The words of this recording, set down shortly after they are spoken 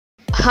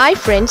Hi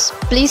friends,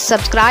 please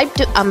subscribe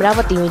to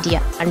Amaravathi Media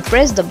and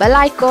press the bell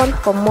icon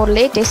for more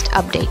latest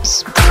updates.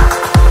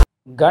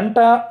 గంట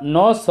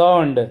no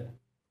sound.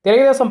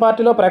 Telugu Desam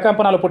పార్టీలో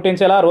ప్రకంపనలు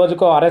పుట్టించేలా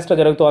రోజుకో arrest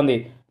జరుగుతోంది.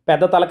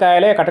 పెద్ద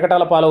తలకాయలే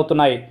కటకటాల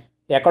పాలవుతున్నాయి.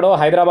 ఎక్కడో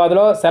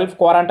హైదరాబాద్లో సెల్ఫ్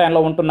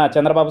క్వారంటైన్లో ఉంటున్న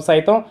చంద్రబాబు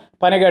సైతం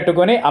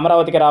పనిగట్టుకుని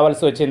అమరావతికి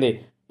రావాల్సి వచ్చింది.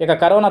 ఇక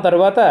కరోనా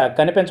తరువాత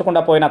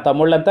కనిపించకుండా పోయిన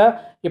తమ్ముళ్లంతా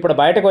ఇప్పుడు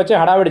బయటకు వచ్చి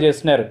హడావిడి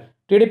చేస్తున్నారు.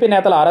 టీడీపీ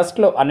నేతల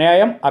అరెస్టులు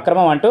అన్యాయం,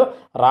 అక్రమం అంటూ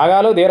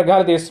రాగాలు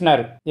దీర్ఘాలు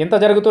తీస్తున్నారు. ఇంత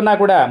జరుగుతున్నా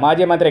కూడా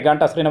మాజీ మంత్రి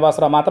గంటా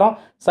శ్రీనివాసరావు మాత్రం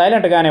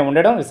సైలెంట్గానే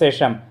ఉండడం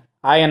విశేషం.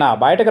 ఆయన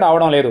బయటకు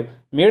రావడం లేదు.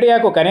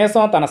 మీడియాకు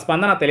కనీసం తన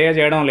స్పందన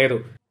తెలియజేయడం లేదు.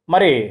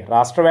 మరి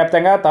రాష్ట్ర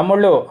వ్యాప్తంగా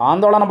తమ్ముళ్ళు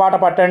ఆందోళన బాట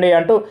పట్టండి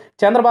అంటూ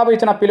చంద్రబాబు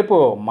ఇచ్చిన పిలుపు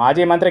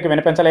మాజీ మంత్రికి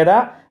వినిపించలేదా,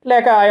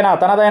 లేక ఆయన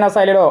తనదైన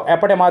శైలిలో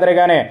ఎప్పటి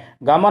మాదిరిగానే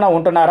గమ్మున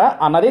ఉంటున్నారా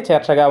అన్నది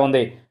చర్చగా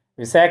ఉంది.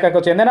 విశాఖకు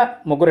చెందిన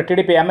 3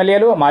 టీడీపీ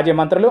ఎమ్మెల్యేలు, మాజీ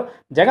మంత్రులు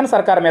జగన్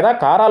సర్కార్ మీద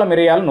కారాలు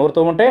మిరియాలు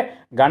నూరుతూ ఉంటే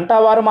గంటా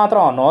వారు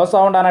మాత్రం నో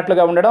సౌండ్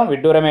అన్నట్లుగా ఉండడం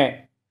విడ్డూరమే.